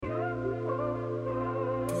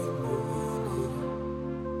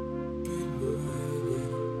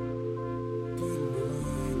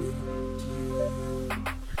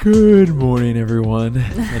Good morning, everyone,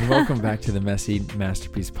 and welcome back to the Messy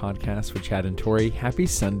Masterpiece Podcast with Chad and Tori. Happy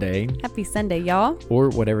Sunday. Happy Sunday, y'all. Or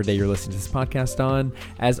whatever day you're listening to this podcast on.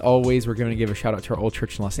 As always, we're going to give a shout out to our old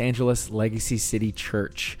church in Los Angeles, Legacy City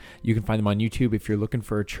Church. You can find them on YouTube if you're looking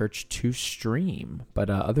for a church to stream. But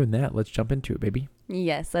other than that, let's jump into it, baby.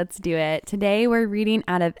 Yes, let's do it. Today we're reading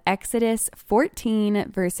out of Exodus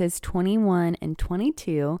 14, verses 21 and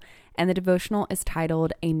 22, and the devotional is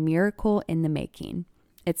titled, A Miracle in the Making.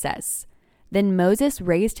 It says, Then Moses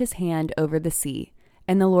raised his hand over the sea,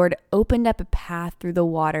 and the Lord opened up a path through the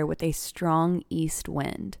water with a strong east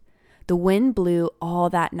wind. The wind blew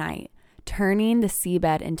all that night, turning the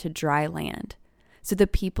seabed into dry land. So the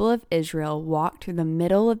people of Israel walked through the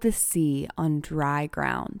middle of the sea on dry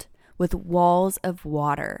ground, with walls of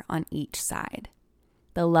water on each side.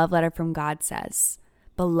 The love letter from God says,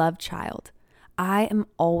 Beloved child, I am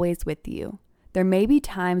always with you. There may be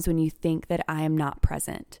times when you think that I am not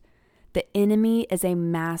present. The enemy is a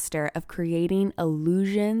master of creating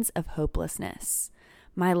illusions of hopelessness,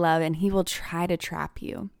 my love, and he will try to trap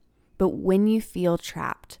you. But when you feel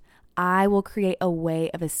trapped, I will create a way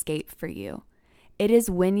of escape for you. It is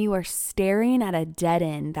when you are staring at a dead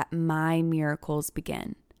end that my miracles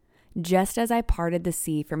begin. Just as I parted the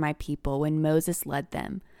sea for my people when Moses led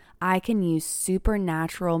them, I can use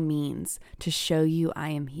supernatural means to show you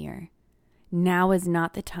I am here. Now is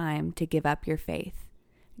not the time to give up your faith.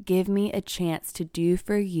 Give me a chance to do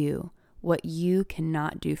for you what you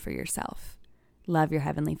cannot do for yourself. Love your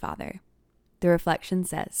Heavenly Father. The reflection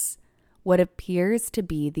says, what appears to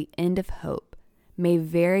be the end of hope may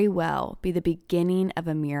very well be the beginning of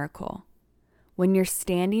a miracle. When you're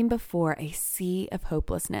standing before a sea of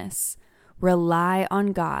hopelessness, rely on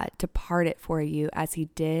God to part it for you as he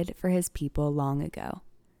did for his people long ago.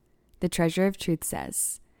 The Treasure of Truth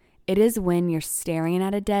says, it is when you're staring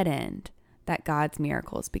at a dead end that God's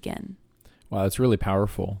miracles begin. Wow, that's really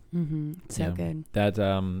powerful. So good. That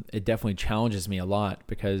it definitely challenges me a lot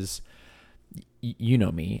because you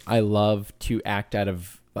know me. I love to act out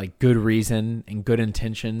of like good reason and good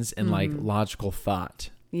intentions and like logical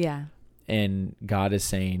thought. Yeah. And God is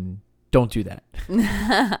saying, don't do that.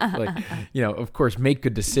 Like, of course, make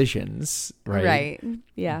good decisions, right? Right.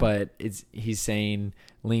 Yeah. But he's saying,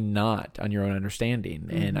 lean not on your own understanding.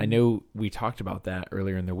 And I know we talked about that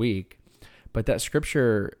earlier in the week, but that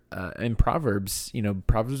scripture in Proverbs,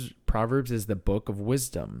 Proverbs is the book of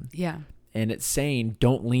wisdom. Yeah. And it's saying,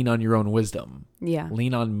 don't lean on your own wisdom. Yeah.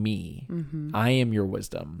 Lean on me. I am your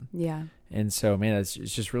wisdom. Yeah. And so, man, it's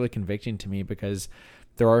just really convicting to me because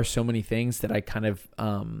there are so many things that I kind of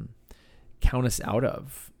count us out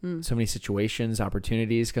of. So many situations,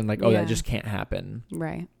 opportunities, because that just can't happen.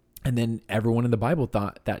 Right. And then everyone in the Bible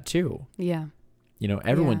thought that too. Yeah.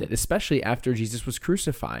 Everyone did, especially after Jesus was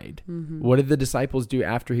crucified. What did the disciples do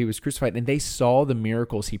after he was crucified? And they saw the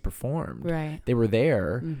miracles he performed. Right. They were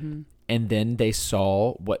there. And then they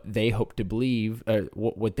saw what they hoped to believe,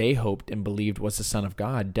 what they hoped and believed was the Son of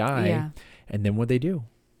God die. Yeah. And then what they do?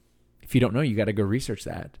 If you don't know, you got to go research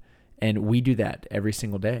that. And we do that every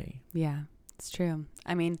single day. Yeah, it's true.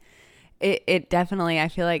 I mean, it definitely, I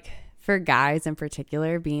feel like for guys in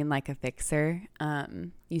particular, being like a fixer,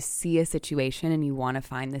 you see a situation and you want to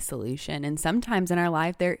find the solution. And sometimes in our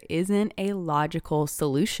life, there isn't a logical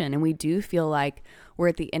solution. And we do feel like we're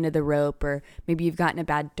at the end of the rope, or maybe you've gotten a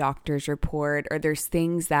bad doctor's report, or there's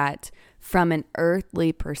things that from an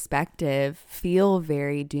earthly perspective feel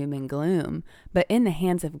very doom and gloom. But in the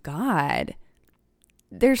hands of God,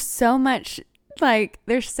 there's so much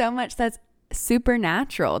that's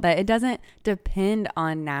supernatural, that it doesn't depend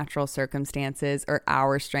on natural circumstances or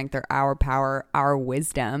our strength or our power, our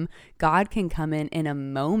wisdom. God can come in a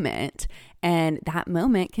moment, and that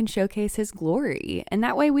moment can showcase his glory. And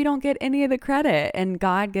that way we don't get any of the credit and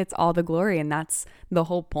God gets all the glory. And that's the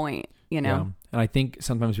whole point, Yeah. And I think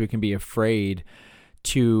sometimes we can be afraid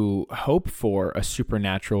to hope for a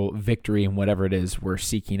supernatural victory in whatever it is we're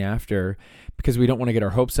seeking after, because we don't want to get our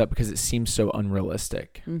hopes up because it seems so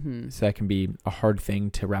unrealistic. So that can be a hard thing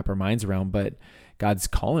to wrap our minds around, but God's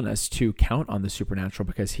calling us to count on the supernatural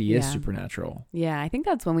because he is supernatural. Yeah, I think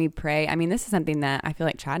that's when we pray. I mean, this is something that I feel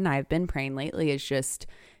like Chad and I have been praying lately, is just,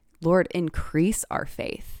 Lord, increase our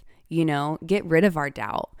faith, get rid of our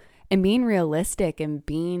doubt. And being realistic and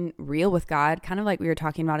being real with God, kind of like we were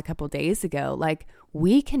talking about a couple of days ago, like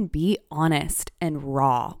we can be honest and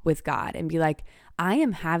raw with God and be like, I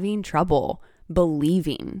am having trouble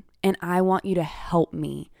believing and I want you to help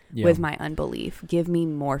me with my unbelief. Give me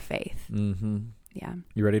more faith. Yeah.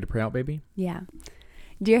 You ready to pray out, baby? Yeah.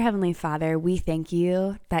 Dear Heavenly Father, we thank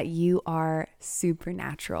you that you are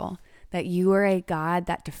supernatural, that you are a God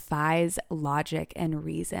that defies logic and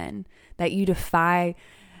reason, that you defy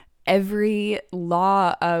every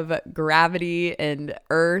law of gravity and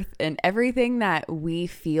earth and everything that we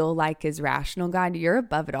feel like is rational. God, you're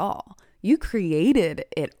above it all. You created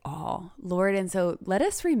it all, Lord. And so let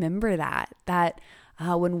us remember that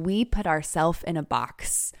when we put ourselves in a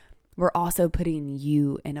box, we're also putting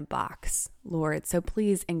you in a box, Lord. So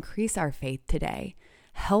please increase our faith today.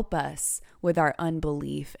 Help us with our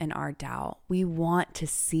unbelief and our doubt. We want to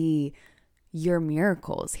see your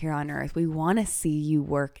miracles here on earth. We want to see you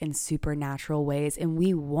work in supernatural ways, and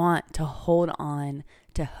we want to hold on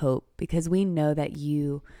to hope because we know that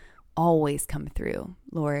you always come through,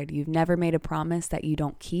 Lord. You've never made a promise that you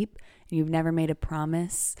don't keep, and you've never made a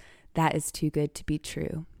promise that is too good to be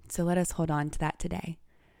true. So let us hold on to that today.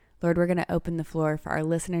 Lord, we're going to open the floor for our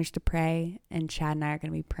listeners to pray, and Chad and I are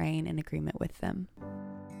going to be praying in agreement with them.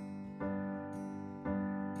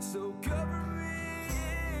 So cover me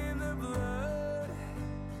in the blood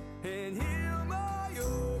and heal my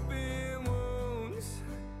open wounds.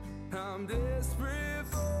 I'm desperate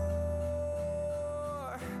for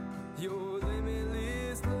your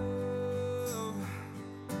limitless love.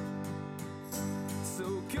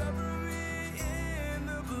 So cover me in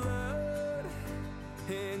the blood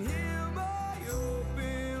and heal my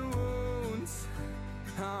open wounds.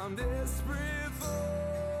 I'm desperate for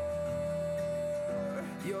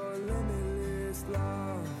your limitless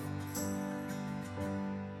love.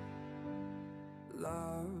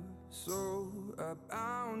 Love so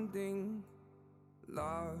abounding,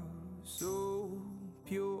 love so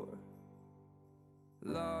pure,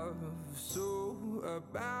 love so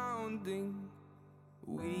abounding,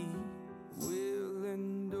 we will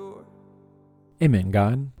endure. Amen,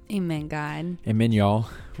 God. Amen, God. Amen, y'all.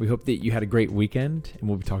 We hope that you had a great weekend, and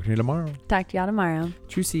we'll be talking to you tomorrow. Talk to y'all tomorrow.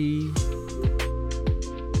 Tschüssi.